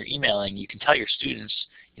times when you're emailing, you can tell your students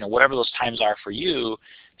whatever those times are for you,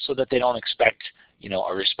 so that they don't expect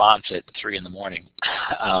a response at 3 in the morning.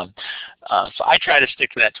 So I try to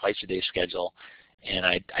stick to that twice a day schedule, and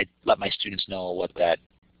I let my students know what that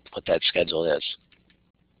schedule is.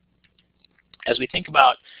 As we think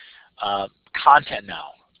about content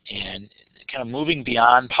now and kind of moving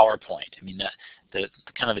beyond PowerPoint, I mean the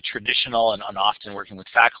kind of the traditional and often working with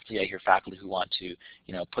faculty, I hear faculty who want to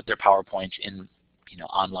put their PowerPoints in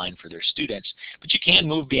online for their students, but you can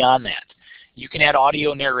move beyond that. You can add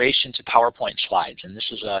audio narration to PowerPoint slides, and this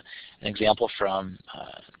is an example from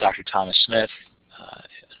Dr. Thomas Smith,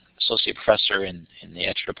 Associate Professor in the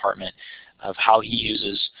Etcher Department, of how he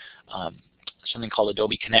uses something called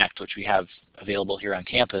Adobe Connect, which we have available here on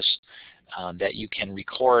campus, that you can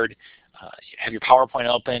record, have your PowerPoint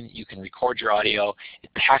open, you can record your audio,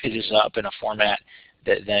 it packages up in a format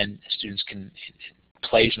that then students can, it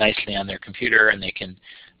plays nicely on their computer, and they can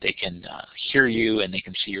hear you and they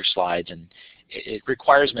can see your slides, and it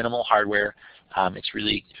requires minimal hardware. It's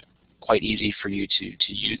really quite easy for you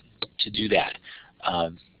to do that.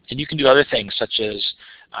 And you can do other things such as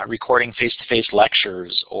recording face-to-face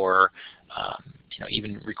lectures, or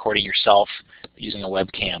even recording yourself using a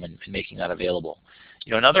webcam and making that available.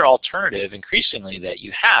 Another alternative increasingly that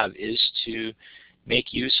you have is to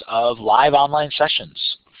make use of live online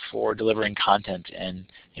sessions for delivering content and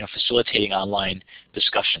facilitating online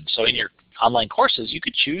discussion. So in your online courses, you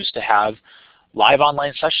could choose to have live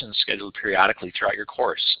online sessions scheduled periodically throughout your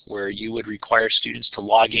course, where you would require students to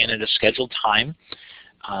log in at a scheduled time,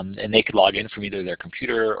 and they could log in from either their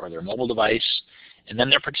computer or their mobile device, and then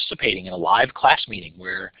they're participating in a live class meeting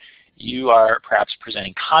where you are perhaps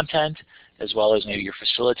presenting content, as well as maybe you're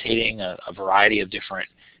facilitating a variety of different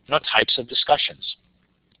types of discussions.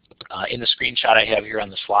 In the screenshot I have here on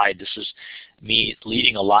the slide, this is me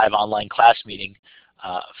leading a live online class meeting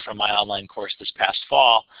from my online course this past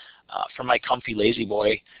fall from my comfy lazy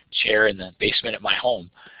boy chair in the basement at my home.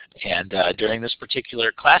 And during this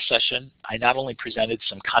particular class session, I not only presented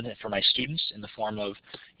some content for my students in the form of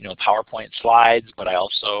PowerPoint slides, but I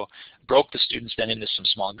also broke the students then into some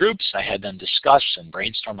small groups. I had them discuss and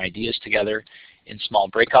brainstorm ideas together in small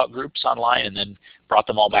breakout groups online, and then brought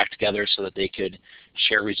them all back together so that they could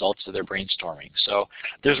share results of their brainstorming. So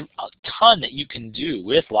there's a ton that you can do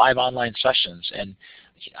with live online sessions, and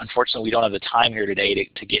unfortunately we don't have the time here today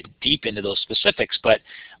to get deep into those specifics, but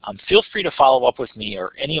feel free to follow up with me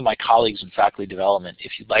or any of my colleagues in faculty development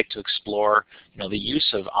if you'd like to explore the use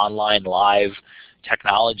of online live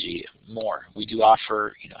technology more. We do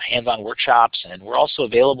offer hands-on workshops, and we're also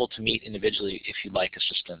available to meet individually if you'd like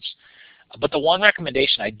assistance. But the one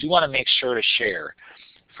recommendation I do want to make sure to share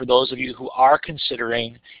for those of you who are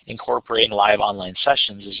considering incorporating live online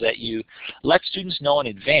sessions is that you let students know in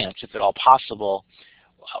advance, if at all possible,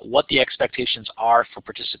 what the expectations are for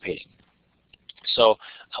participating. So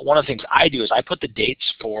one of the things I do is I put the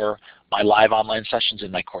dates for my live online sessions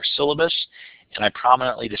in my course syllabus, and I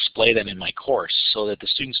prominently display them in my course so that the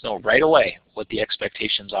students know right away what the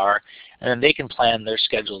expectations are, and then they can plan their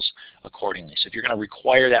schedules accordingly. So if you're going to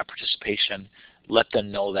require that participation, let them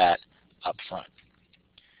know that up front.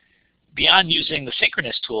 Beyond using the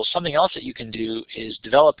synchronous tools, something else that you can do is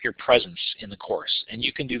develop your presence in the course. And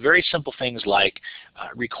you can do very simple things like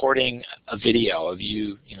recording a video of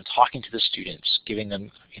you, talking to the students, giving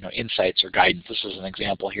them, insights or guidance. This is an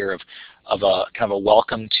example here of a kind of a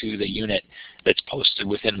welcome to the unit that's posted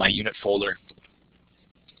within my unit folder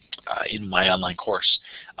in my online course.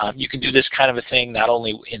 You can do this kind of a thing not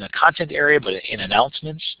only in a content area, but in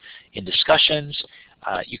announcements, in discussions.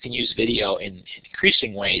 You can use video in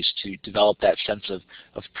increasing ways to develop that sense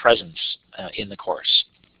of presence in the course.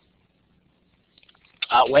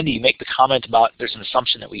 Wendy, you make the comment about there's an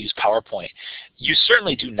assumption that we use PowerPoint. You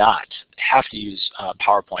certainly do not have to use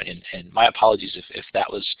PowerPoint, and my apologies if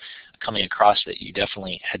that was coming across that you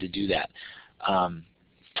definitely had to do that.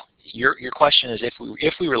 Your question is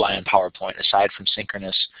if we rely on PowerPoint aside from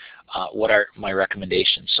synchronous, what are my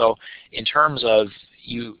recommendations? So in terms of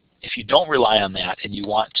if you don't rely on that and you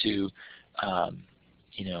want to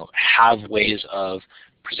have ways of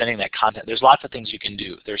presenting that content, there's lots of things you can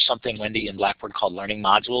do. There's something, Wendy, in Blackboard called learning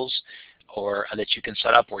modules, or that you can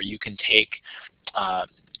set up where you can take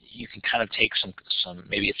kind of take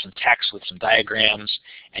maybe it's some text with some diagrams,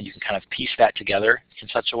 and you can kind of piece that together in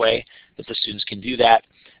such a way that the students can do that.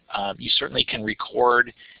 You certainly can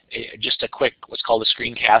record just a quick, what's called a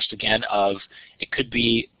screencast, again, of, it could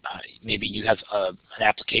be maybe you have an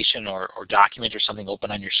application or document or something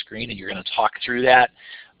open on your screen and you're going to talk through that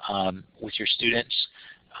with your students.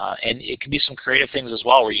 And it can be some creative things as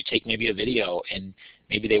well, where you take maybe a video and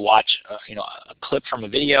maybe they watch a clip from a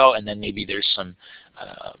video, and then maybe there's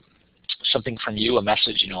something from you, a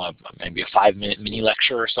message, maybe a 5-minute mini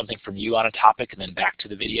lecture or something from you on a topic, and then back to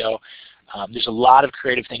the video. There's a lot of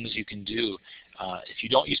creative things you can do if you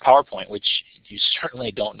don't use PowerPoint, which you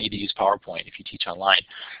certainly don't need to use PowerPoint if you teach online.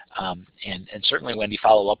 And certainly, Wendy,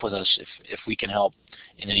 follow up with us if we can help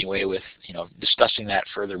in any way with discussing that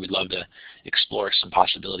further. We'd love to explore some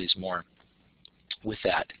possibilities more with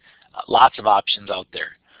that. Lots of options out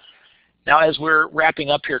there. Now, as we're wrapping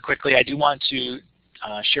up here quickly, I do want to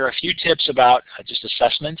share a few tips about just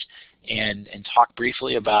assessment and talk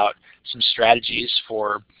briefly about some strategies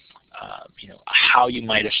for how you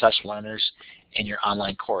might assess learners in your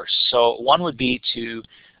online course. So one would be to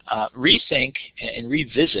rethink and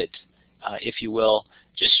revisit, if you will,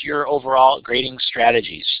 just your overall grading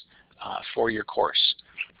strategies for your course.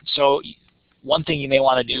 So one thing you may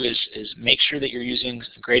want to do is make sure that you're using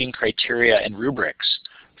grading criteria and rubrics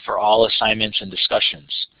for all assignments and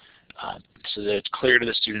discussions, so that it's clear to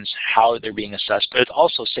the students how they're being assessed, but it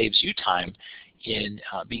also saves you time in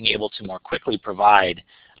being able to more quickly provide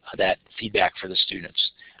that feedback for the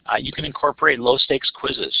students. You can incorporate low-stakes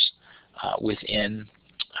quizzes within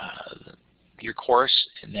your course,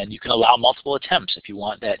 and then you can allow multiple attempts if you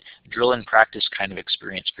want that drill and practice kind of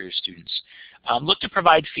experience for your students. Look to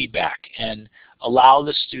provide feedback and allow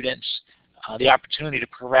the students the opportunity to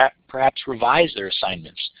perhaps revise their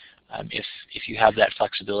assignments if you have that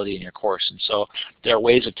flexibility in your course. And so there are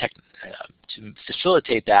ways of to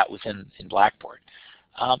facilitate that within Blackboard.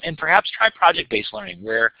 And perhaps try project-based learning,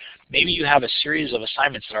 where maybe you have a series of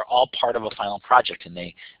assignments that are all part of a final project, and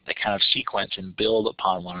they kind of sequence and build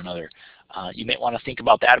upon one another. You may want to think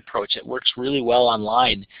about that approach. It works really well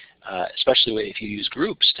online, especially if you use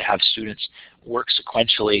groups, to have students work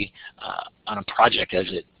sequentially on a project as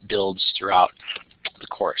it builds throughout the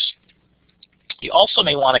course. You also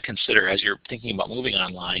may want to consider, as you're thinking about moving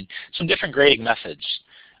online, some different grading methods.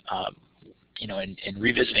 And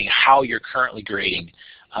revisiting how you're currently grading.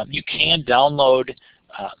 You can download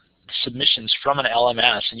submissions from an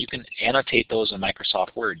LMS, and you can annotate those in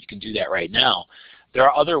Microsoft Word. You can do that right now. There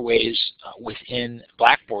are other ways within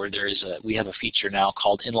Blackboard. We have a feature now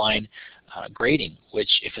called inline grading, which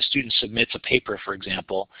if a student submits a paper, for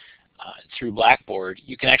example, through Blackboard,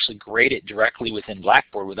 you can actually grade it directly within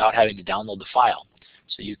Blackboard without having to download the file.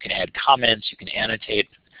 So you can add comments, you can annotate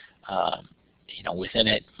within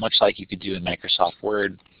it, much like you could do in Microsoft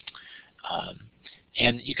Word.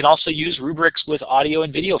 And you can also use rubrics with audio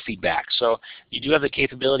and video feedback. So you do have the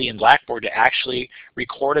capability in Blackboard to actually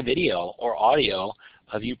record a video or audio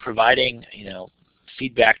of you providing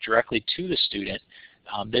feedback directly to the student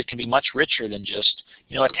that can be much richer than just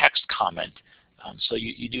a text comment. So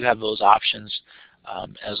you do have those options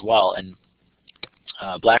as well. And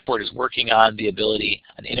Blackboard is working on the ability,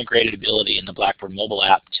 an integrated ability in the Blackboard mobile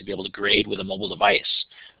app to be able to grade with a mobile device.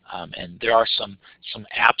 And there are some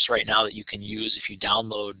apps right now that you can use if you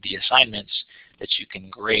download the assignments that you can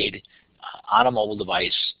grade on a mobile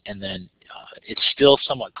device, and then it's still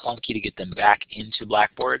somewhat clunky to get them back into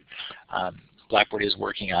Blackboard. Blackboard is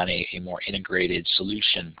working on a more integrated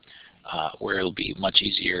solution where it'll be much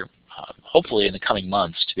easier hopefully in the coming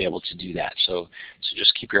months to be able to do that. So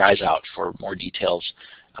just keep your eyes out for more details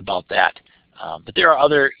about that. But there are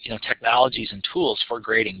other technologies and tools for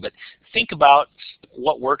grading, but think about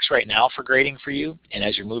what works right now for grading for you, and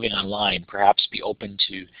as you're moving online, perhaps be open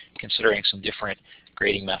to considering some different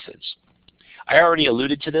grading methods. I already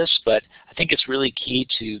alluded to this, but I think it's really key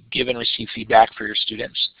to give and receive feedback for your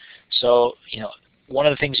students. So, one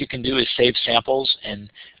of the things you can do is save samples and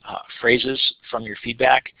phrases from your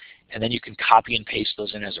feedback, and then you can copy and paste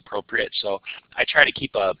those in as appropriate. So I try to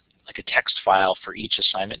keep a text file for each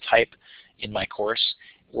assignment type in my course,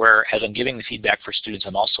 where as I'm giving the feedback for students,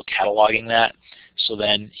 I'm also cataloging that. So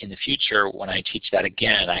then in the future, when I teach that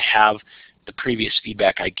again, I have the previous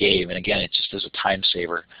feedback I gave, and again, it just is a time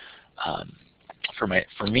saver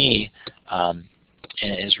for me, and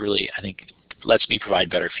it is really, I think, lets me provide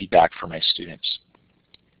better feedback for my students.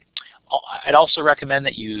 I'd also recommend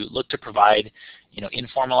that you look to provide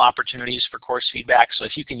informal opportunities for course feedback. So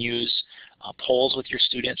if you can use polls with your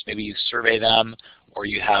students, maybe you survey them, or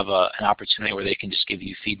you have an opportunity where they can just give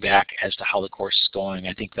you feedback as to how the course is going,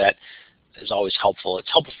 I think that is always helpful.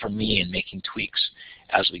 It's helpful for me in making tweaks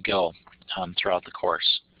as we go throughout the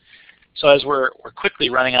course. So as we're quickly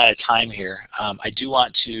running out of time here, I do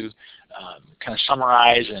want to kind of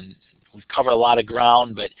summarize, and we've covered a lot of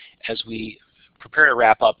ground, but as we prepare to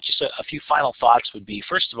wrap up, just a few final thoughts would be,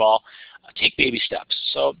 first of all, take baby steps.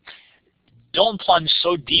 So don't plunge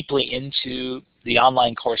so deeply into the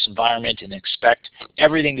online course environment and expect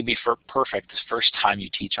everything to be perfect the first time you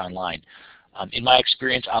teach online. In my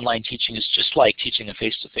experience, online teaching is just like teaching a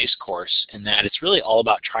face-to-face course in that it's really all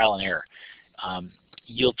about trial and error.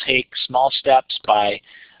 You'll take small steps by,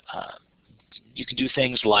 you can do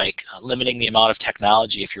things like limiting the amount of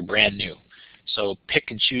technology if you're brand new. So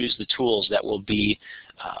pick and choose the tools that will be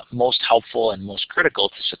most helpful and most critical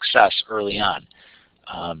to success early on.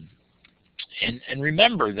 And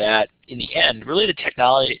remember that in the end, really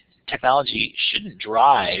the technology shouldn't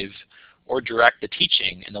drive or direct the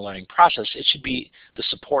teaching and the learning process. It should be the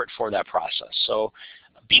support for that process. So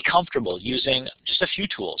be comfortable using just a few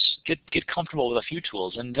tools. Get comfortable with a few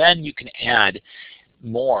tools, and then you can add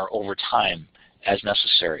more over time as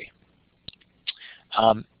necessary.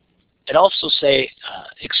 I'd also say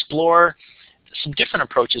explore some different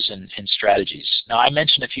approaches and strategies. Now, I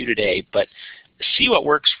mentioned a few today, but see what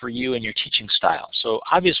works for you and your teaching style. So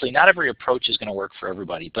obviously not every approach is going to work for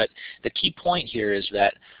everybody, but the key point here is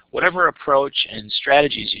that whatever approach and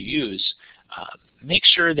strategies you use, make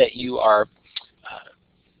sure that you're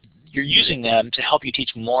using them to help you teach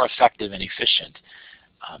more effective and efficient.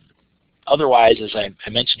 Otherwise, as I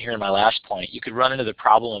mentioned here in my last point, you could run into the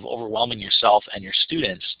problem of overwhelming yourself and your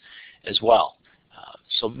students as well.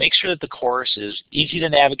 So make sure that the course is easy to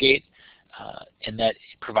navigate and that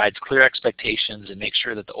it provides clear expectations, and make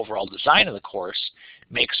sure that the overall design of the course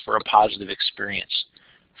makes for a positive experience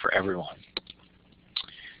for everyone.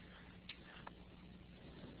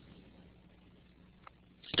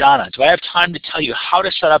 Donna, do I have time to tell you how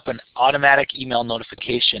to set up an automatic email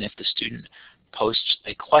notification if the student posts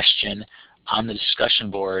a question on the discussion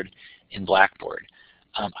board in Blackboard?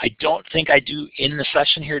 I don't think I do in the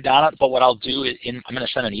session here, Donna, but what I'll do is I'm going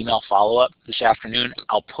to send an email follow-up this afternoon.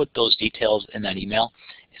 I'll put those details in that email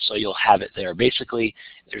so you'll have it there. Basically,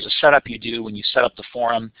 there's a setup you do when you set up the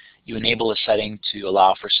forum. You enable a setting to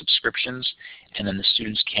allow for subscriptions, and then the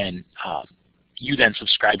students can you then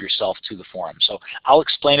subscribe yourself to the forum. So I'll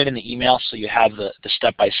explain it in the email so you have the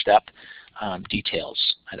step-by-step details.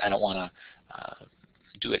 I don't want to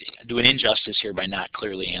do an injustice here by not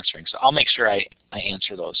clearly answering. So I'll make sure I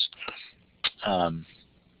answer those. And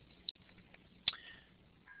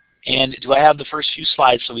do I have the first few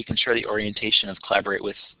slides so we can share the orientation of Collaborate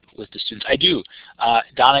with the students? I do.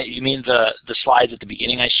 Donna, you mean the slides at the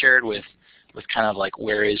beginning I shared with kind of like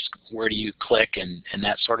where do you click and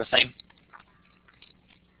that sort of thing?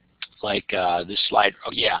 Like this slide.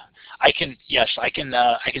 Oh yeah, I can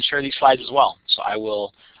share these slides as well. So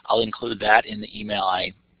I'll include that in the email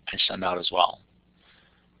I send out as well.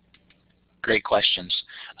 Great questions.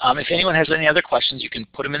 If anyone has any other questions, you can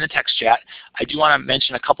put them in the text chat. I do want to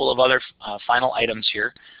mention a couple of other final items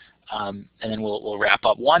here, and then we'll wrap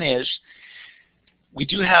up. One is we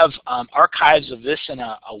do have archives of this and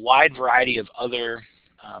a wide variety of other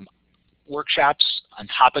workshops on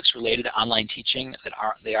topics related to online teaching that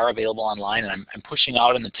are available online, and I'm pushing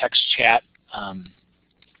out in the text chat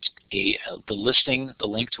the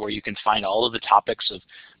link to where you can find all of the topics of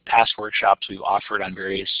past workshops we've offered on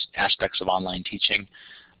various aspects of online teaching.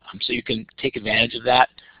 So you can take advantage of that.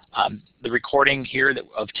 The recording here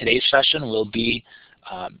of today's session will be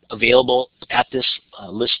available at this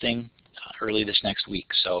listing early this next week.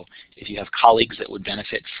 So if you have colleagues that would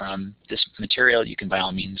benefit from this material, you can by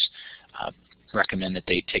all means recommend that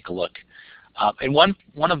they take a look. And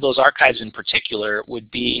one of those archives in particular would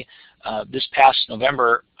be this past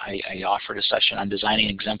November, I offered a session on designing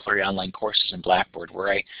exemplary online courses in Blackboard,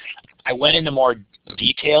 where I went into more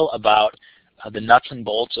detail about the nuts and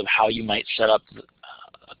bolts of how you might set up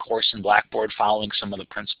a course in Blackboard following some of the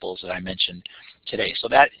principles that I mentioned today. So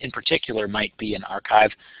that in particular might be an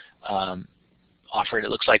archive offered, it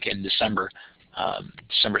looks like in December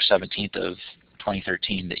 17th of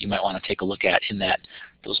 2013, that you might want to take a look at in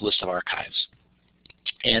those lists of archives.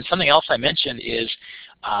 And something else I mentioned is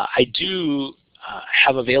I do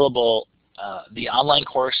have available the online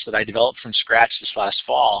course that I developed from scratch this last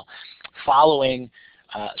fall, following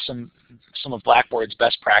some of Blackboard's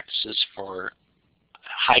best practices for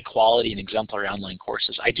high quality and exemplary online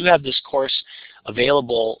courses. I do have this course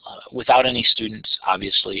available without any students,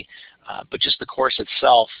 obviously, but just the course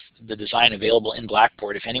itself, the design available in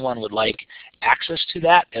Blackboard. If anyone would like access to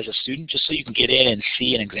that as a student, just so you can get in and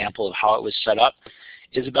see an example of how it was set up,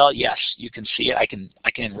 Isabel, yes, you can see it. I can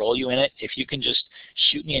enroll you in it. If you can just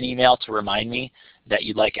shoot me an email to remind me that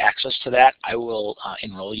you'd like access to that, I will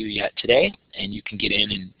enroll you yet today, and you can get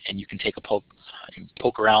in and you can take a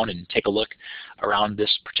poke around and take a look around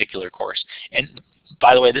this particular course. And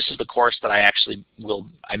by the way, this is the course that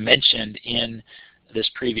I mentioned in this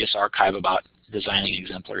previous archive about designing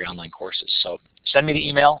exemplary online courses. So send me the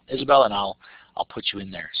email, Isabel, and I'll put you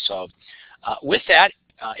in there. So with that,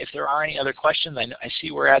 if there are any other questions, I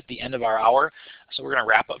see we're at the end of our hour, so we're going to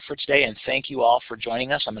wrap up for today, and thank you all for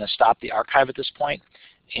joining us. I'm going to stop the archive at this point,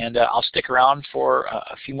 and I'll stick around for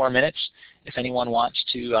a few more minutes. If anyone wants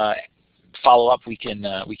to follow up, we can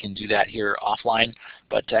do that here offline.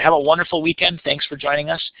 But have a wonderful weekend. Thanks for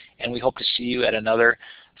joining us, and we hope to see you at another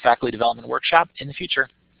faculty development workshop in the future.